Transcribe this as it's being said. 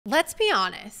Let's be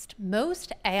honest,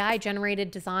 most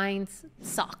AI-generated designs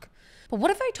suck. But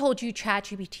what if I told you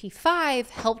GPT-5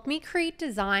 helped me create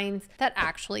designs that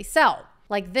actually sell?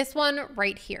 Like this one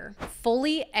right here,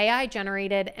 fully AI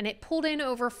generated, and it pulled in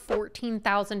over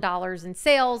 $14,000 in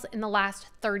sales in the last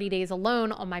 30 days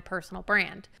alone on my personal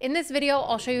brand. In this video,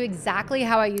 I'll show you exactly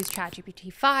how I use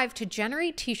GPT-5 to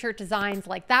generate t-shirt designs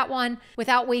like that one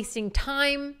without wasting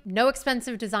time, no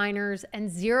expensive designers, and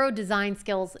zero design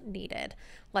skills needed.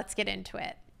 Let's get into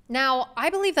it. Now, I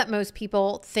believe that most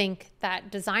people think that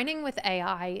designing with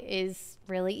AI is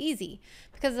really easy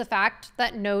because of the fact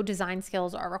that no design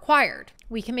skills are required.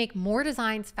 We can make more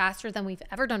designs faster than we've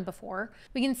ever done before.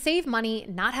 We can save money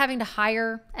not having to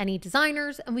hire any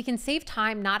designers, and we can save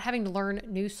time not having to learn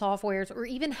new softwares or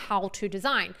even how to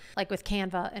design, like with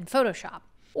Canva and Photoshop.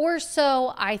 Or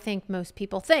so I think most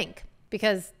people think,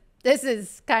 because this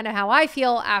is kind of how I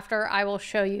feel after I will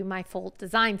show you my full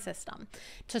design system.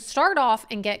 To start off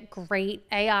and get great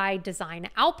AI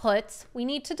design outputs, we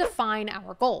need to define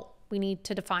our goal. We need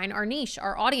to define our niche,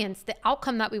 our audience, the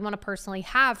outcome that we want to personally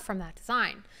have from that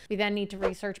design. We then need to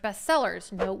research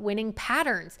bestsellers, note winning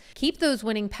patterns, keep those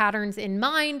winning patterns in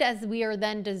mind as we are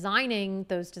then designing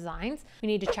those designs. We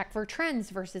need to check for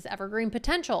trends versus evergreen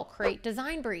potential, create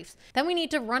design briefs. Then we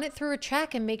need to run it through a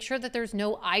check and make sure that there's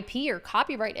no IP or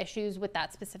copyright issues with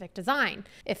that specific design.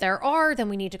 If there are, then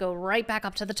we need to go right back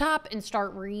up to the top and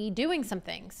start redoing some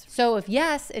things. So if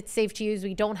yes, it's safe to use,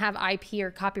 we don't have IP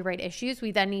or copyright issues,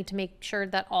 we then need to make sure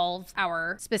that all of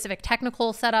our specific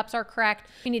technical setups are correct.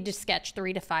 We need to sketch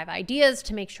 3 to 5 ideas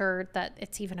to make sure that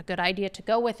it's even a good idea to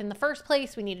go with in the first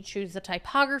place. We need to choose the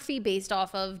typography based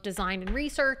off of design and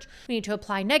research. We need to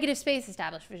apply negative space,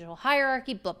 establish visual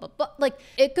hierarchy, blah, blah, blah. Like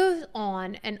it goes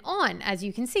on, as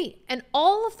you can see. And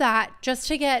all of that just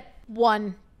to get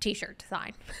one t-shirt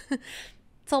design.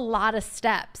 It's a lot of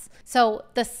steps. So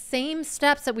the same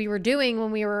steps that we were doing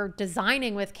when we were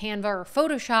designing with Canva or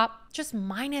Photoshop, just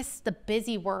minus the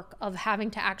busy work of having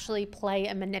to actually play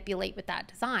and manipulate with that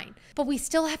design. But we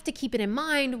still have to keep it in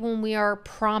mind when we are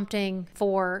prompting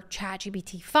for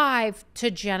GPT-5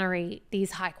 to generate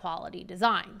these high quality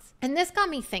designs. And this got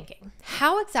me thinking,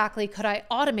 how exactly could I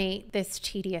automate this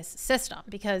tedious system?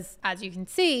 Because as you can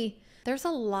see, there's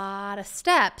a lot of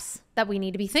steps that we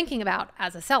need to be thinking about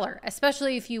as a seller,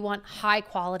 especially if you want high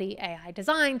quality AI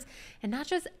designs and not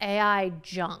just AI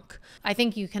junk. I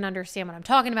think you can understand what I'm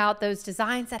talking about. Those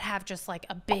designs that have just like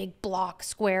a big block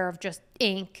square of just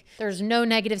ink. There's no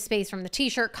negative space from the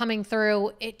t-shirt coming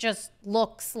through. It just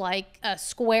looks like a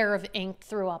square of ink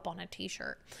threw up on a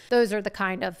t-shirt. Those are the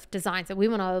kind of designs that we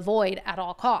want to avoid at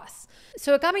all costs.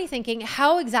 So it got me thinking,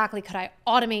 how exactly could I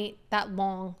automate that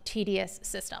long, tedious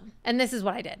system? And this is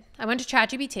what I did. I went to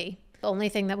ChatGPT, the only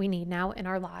thing that we need now in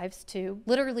our lives to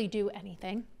literally do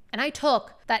anything. And I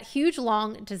took that huge,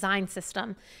 long design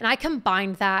system and I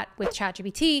combined that with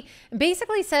ChatGPT and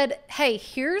basically said, hey,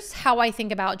 here's how I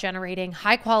think about generating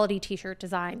high quality t-shirt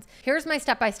designs. Here's my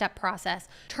step-by-step process.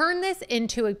 Turn this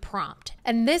into a prompt.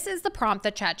 And this is the prompt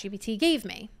that ChatGPT gave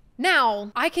me.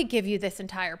 Now, I could give you this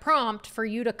entire prompt for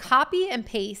you to copy and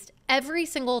paste every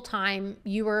single time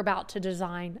you were about to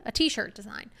design a t-shirt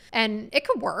design. And it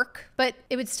could work, but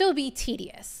it would still be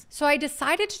tedious. So I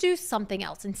decided to do something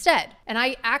else instead. And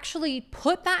I actually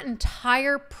put that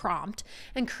entire prompt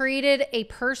and created a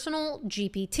personal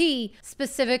GPT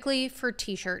specifically for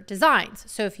t-shirt designs.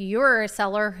 So if you're a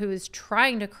seller who is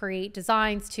trying to create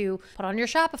designs to put on your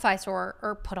Shopify store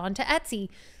or put onto Etsy,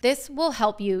 this will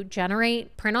help you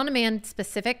generate print-on-demand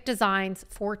specific designs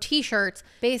for t-shirts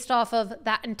based off of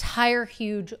that entire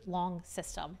huge long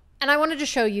system. And I wanted to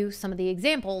show you some of the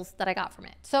examples that I got from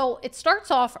it. So it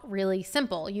starts off really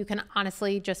simple. You can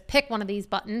honestly just pick one of these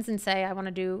buttons and say, I want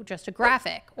to do just a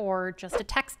graphic or just a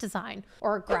text design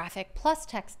or a graphic plus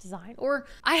text design, or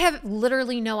I have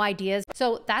literally no ideas.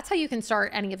 So that's how you can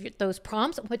start any of those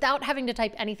prompts without having to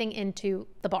type anything into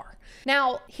the bar.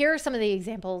 Now, here are some of the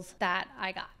examples that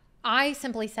I got. I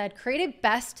simply said, create a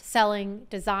best-selling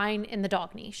design in the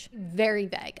dog niche. Very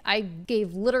vague. I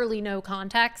gave literally no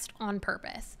context on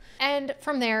purpose. And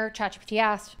from there, ChatGPT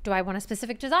asked, do I want a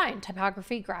specific design?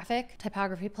 Typography, graphic,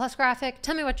 typography plus graphic?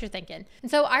 Tell me what you're thinking. And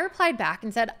so I replied back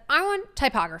and said, I want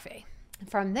typography.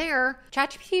 From there,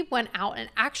 ChatGPT went out and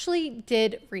actually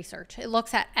did research. It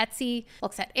looks at Etsy,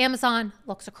 looks at Amazon,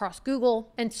 looks across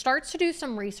Google, and starts to do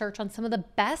some research on some of the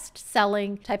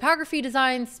best-selling typography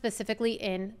designs specifically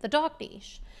in the dog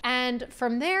niche. And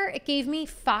from there, it gave me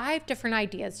 5 different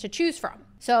ideas to choose from.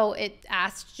 So it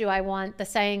asked, do I want the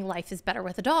saying, life is better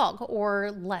with a dog,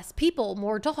 or less people,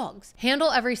 more dogs?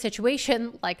 Handle every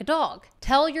situation like a dog.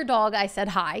 Tell your dog I said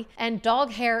hi, and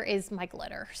dog hair is my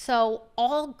glitter. So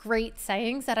all great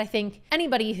sayings that I think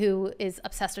anybody who is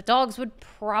obsessed with dogs would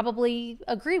probably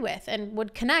agree with and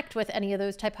would connect with any of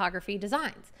those typography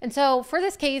designs. And so for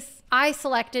this case, I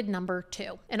selected number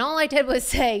 2. And all I did was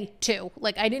say 2.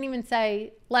 Like I didn't even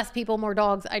say less people, more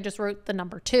dogs. I just wrote the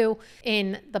number 2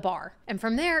 in the bar. And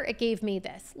from there, it gave me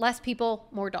this: less people,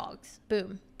 more dogs.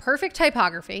 Boom. Perfect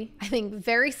typography. I think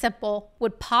very simple,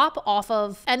 would pop off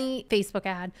of any Facebook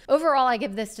ad. Overall, I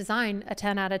give this design a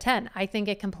 10 out of 10. I think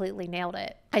it completely nailed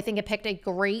it. I think it picked a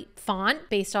great font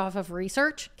based off of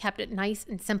research, kept it nice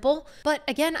and simple. But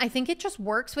again, I think it just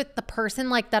works with the person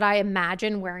like that I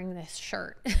imagine wearing this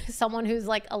shirt. Someone who's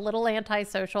like a little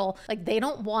antisocial, like they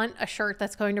don't want a shirt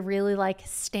that's going to really like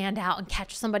stand out and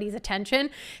catch somebody's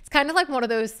attention. It's kind of like one of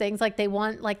those things, like they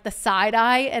want like the side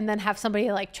eye and then have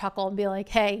somebody like chuckle and be like,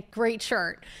 hey, great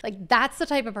shirt. Like that's the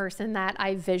type of person that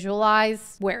I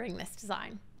visualize wearing this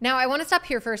design. Now, I want to stop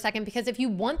here for a second because if you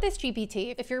want this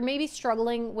GPT, if you're maybe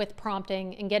struggling with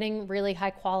prompting and getting really high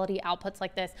quality outputs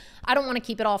like this, I don't want to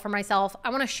keep it all for myself.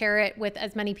 I want to share it with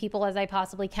as many people as I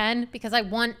possibly can because I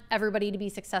want everybody to be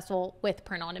successful with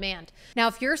print on demand. Now,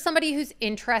 if you're somebody who's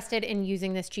interested in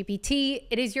using this GPT,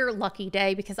 it is your lucky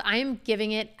day because I am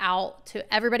giving it out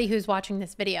to everybody who's watching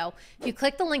this video. If you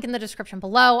click the link in the description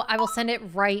below, I will send it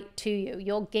right to you.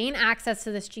 You'll gain access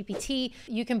to this GPT.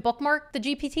 You can bookmark the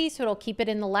GPT so it'll keep it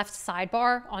in the left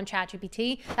sidebar on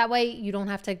ChatGPT. That way you don't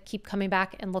have to keep coming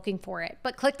back and looking for it.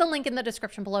 But click the link in the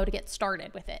description below to get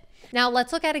started with it. Now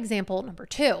let's look at example number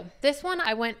 2. This one,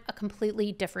 I went a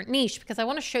completely different niche because I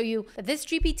want to show you that this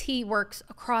GPT works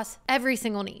across every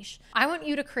single niche. I want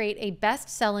you to create a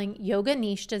best-selling yoga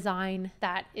niche design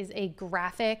that is a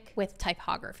graphic with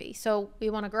typography. So we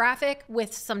want a graphic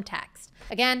with some text.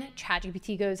 Again,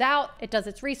 ChatGPT goes out, it does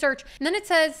its research, and then it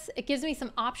says, it gives me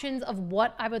some options of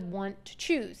what I would want to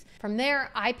choose. From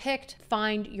there, I picked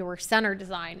Find Your Center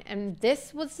design, and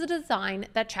this was the design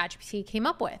that ChatGPT came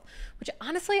up with, which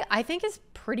honestly, I think is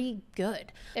pretty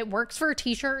good. It works for a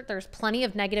t-shirt. There's plenty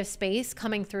of negative space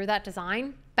coming through that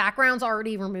design. Background's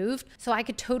already removed. So I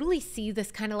could totally see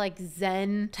this kind of like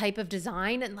Zen type of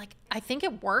design. And like, I think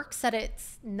it works that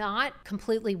it's not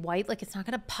completely white. Like it's not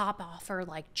going to pop off or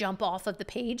like jump off of the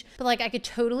page. But like, I could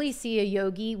totally see a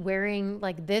yogi wearing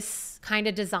like this kind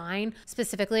of design,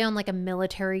 specifically on like a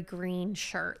military green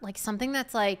shirt, like something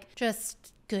that's like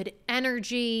just good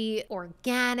energy,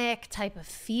 organic type of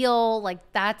feel. Like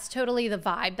that's totally the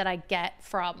vibe that I get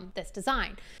from this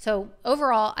design. So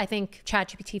overall, I think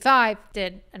ChatGPT 5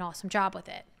 did an awesome job with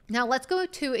it. Now let's go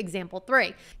to example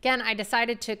 3. Again, I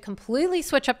decided to completely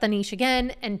switch up the niche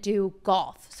again and do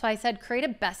golf. So I said, create a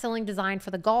best-selling design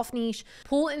for the golf niche,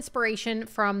 pull inspiration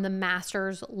from the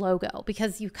Masters logo,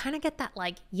 because you kind of get that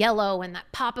like yellow and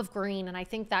that pop of green. And I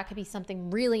think that could be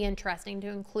something really interesting to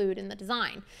include in the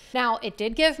design. Now it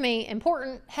did give me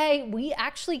important, hey, we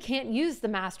actually can't use the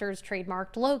Masters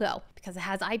trademarked logo because it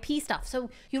has IP stuff. So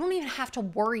you don't even have to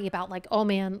worry about like, oh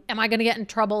man, am I going to get in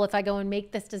trouble if I go and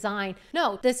make this design?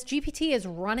 No, this GPT is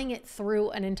running it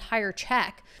through an entire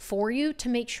check for you to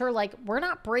make sure like we're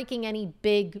not breaking any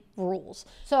big rules.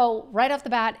 So right off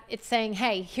the bat, it's saying,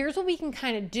 hey, here's what we can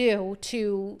kind of do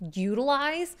to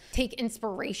utilize, take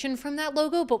inspiration from that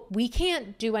logo, but we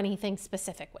can't do anything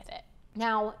specific with it.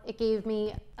 Now it gave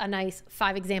me a nice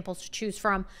 5 examples to choose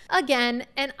from again,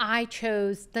 and I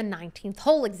chose the 19th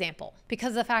hole example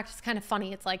because the fact is kind of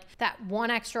funny. It's like that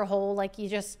one extra hole, like you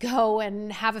just go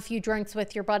and have a few drinks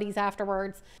with your buddies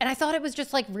afterwards. And I thought it was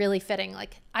just like really fitting.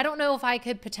 Like, I don't know if I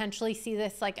could potentially see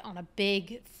this like on a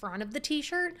big front of the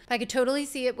t-shirt, but I could totally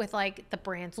see it with like the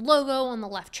brand's logo on the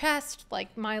left chest,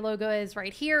 like my logo is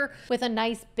right here, with a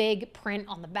nice big print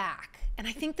on the back. And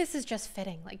I think this is just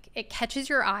fitting. Like it catches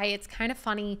your eye. It's kind of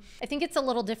funny. I think it's a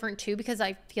little different too, because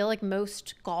I feel like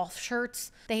most golf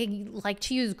shirts, they like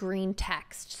to use green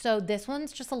text. So this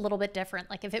one's just a little bit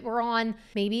different. Like if it were on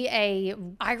maybe a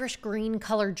Irish green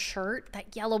colored shirt,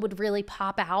 that yellow would really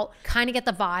pop out. Kind of get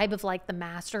the vibe of like the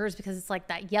Masters because it's like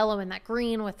that yellow and that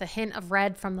green with a hint of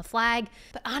red from the flag.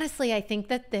 But honestly, I think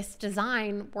that this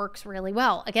design works really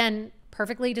well. Again,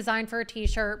 perfectly designed for a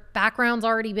t-shirt, background's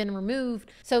already been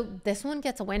removed. So this one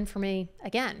gets a win for me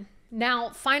again.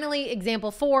 Now, finally,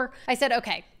 example 4, I said,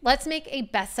 okay, let's make a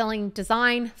best-selling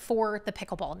design for the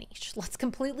pickleball niche. Let's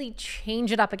completely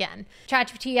change it up again.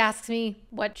 ChatGPT asks me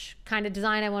which kind of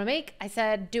design I want to make. I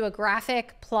said, do a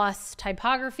graphic plus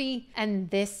typography, and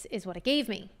this is what it gave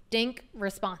me. dink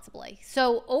responsibly.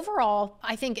 So overall,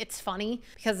 I think it's funny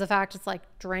because the fact it's like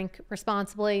drink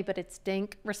responsibly, but it's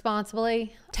dink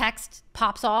responsibly. Text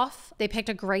pops off. They picked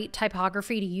a great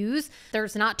typography to use.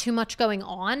 There's not too much going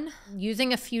on,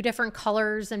 using a few different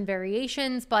colors and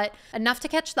variations, but enough to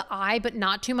catch the eye, but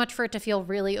not too much for it to feel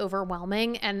really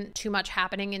overwhelming and too much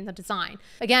happening in the design.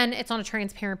 Again, it's on a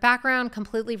transparent background,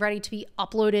 completely ready to be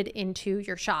uploaded into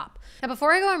your shop. Now,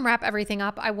 before I go and wrap everything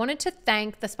up, I wanted to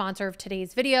thank the sponsor of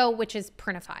today's video, which is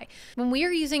Printify. When we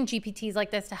are using GPTs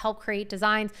like this to help create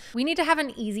designs, we need to have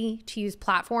an easy to use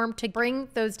platform to bring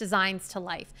those designs to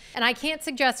life. And I can't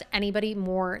suggest anybody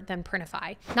more than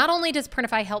Printify. Not only does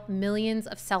Printify help millions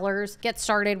of sellers get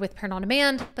started with print on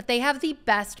demand, but they have the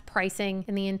best pricing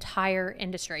in the entire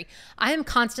industry. I am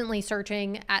constantly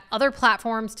searching at other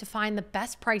platforms to find the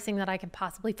best pricing that I can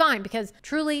possibly find, because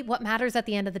truly what matters at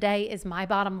the end of the day is my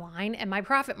bottom line and my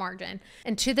profit margin.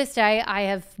 And to this day, I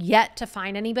have yet to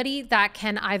find anybody that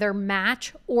can either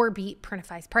match or beat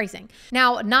Printify's pricing.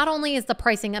 Now, not only is the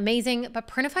pricing amazing, but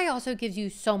Printify also gives you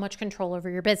so much control over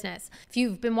your business. If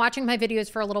you've been watching my videos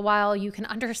for a little while, you can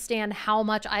understand how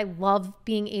much I love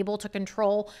being able to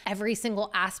control every single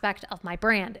aspect of my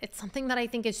brand. It's something that I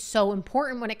think is so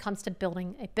important when it comes to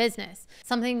building a business,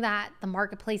 something that the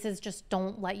marketplaces just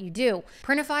don't let you do.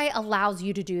 Printify allows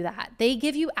you to do that. They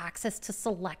give you access to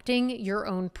selecting your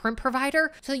own print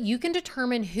provider so that you can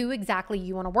determine who exactly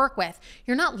you want to work with.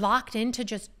 You're not locked into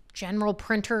just general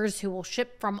printers who will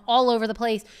ship from all over the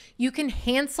place. You can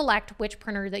hand select which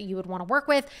printer that you would want to work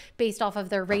with based off of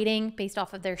their rating, based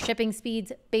off of their shipping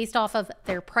speeds, based off of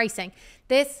their pricing.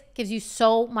 This gives you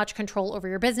so much control over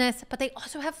your business, but they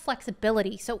also have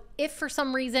flexibility. So if for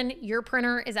some reason your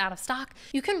printer is out of stock,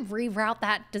 you can reroute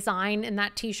that design and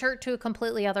that t-shirt to a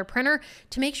completely other printer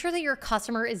to make sure that your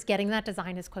customer is getting that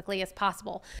design as quickly as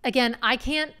possible. Again, I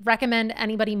can't recommend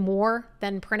anybody more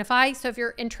than Printify. So if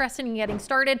you're interested in getting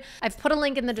started, I've put a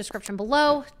link in the description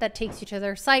below that takes you to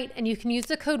their site, and you can use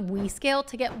the code WeScale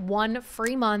to get 1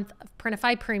 free month of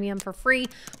Printify Premium for free,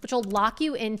 which will lock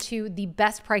you into the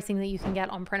best pricing that you can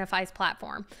get on Printify's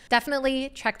platform.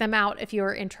 Definitely check them out if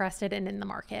you're interested and in the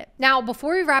market. Now,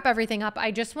 before we wrap everything up,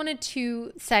 I just wanted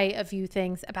to say a few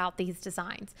things about these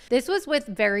designs. This was with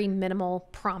very minimal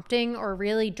prompting or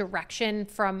really direction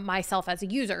from myself as a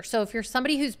user. So if you're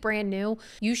somebody who's brand new,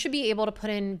 you should be able to put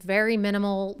in very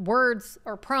minimal words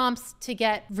or prompts to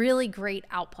get really great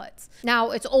outputs.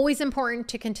 Now, it's always important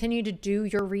to continue to do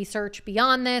your research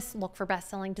beyond this, look for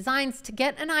best-selling designs to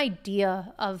get an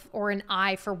idea of or an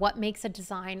eye for what makes a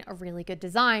design a really good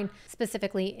design,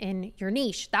 specifically in your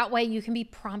niche. That way you can be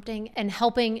prompting and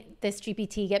helping this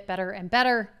GPT get better and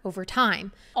better over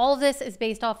time. All of this is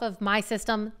based off of my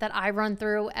system that I run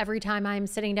through every time I'm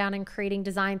sitting down and creating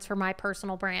designs for my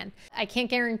personal brand. I can't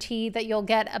guarantee that you'll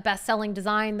get a best-selling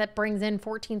design that brings in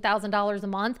 $14,000 a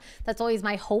month. That's always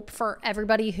my hope for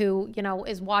everybody who,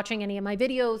 is watching any of my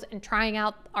videos and trying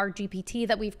out our GPT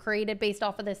that we've created based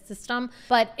off of this system.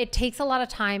 But it takes a lot of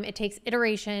time, it takes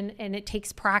iteration, and it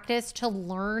takes practice to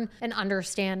learn and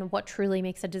understand what truly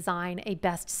makes a design a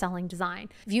best-selling design.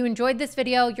 If you enjoyed this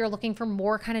video, you're looking for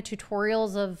more kind of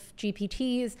tutorials of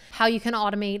GPTs, how you can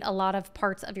automate a lot of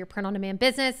parts of your print-on-demand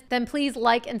business, then please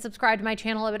like and subscribe to my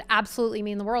channel. It would absolutely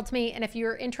mean the world to me. And if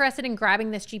you're interested in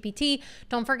grabbing this GPT,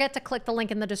 don't forget to click the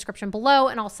link in the description below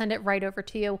and I'll send it right over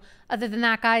to you. Other than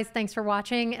that, guys, thanks for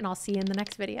watching and I'll see you in the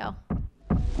next video.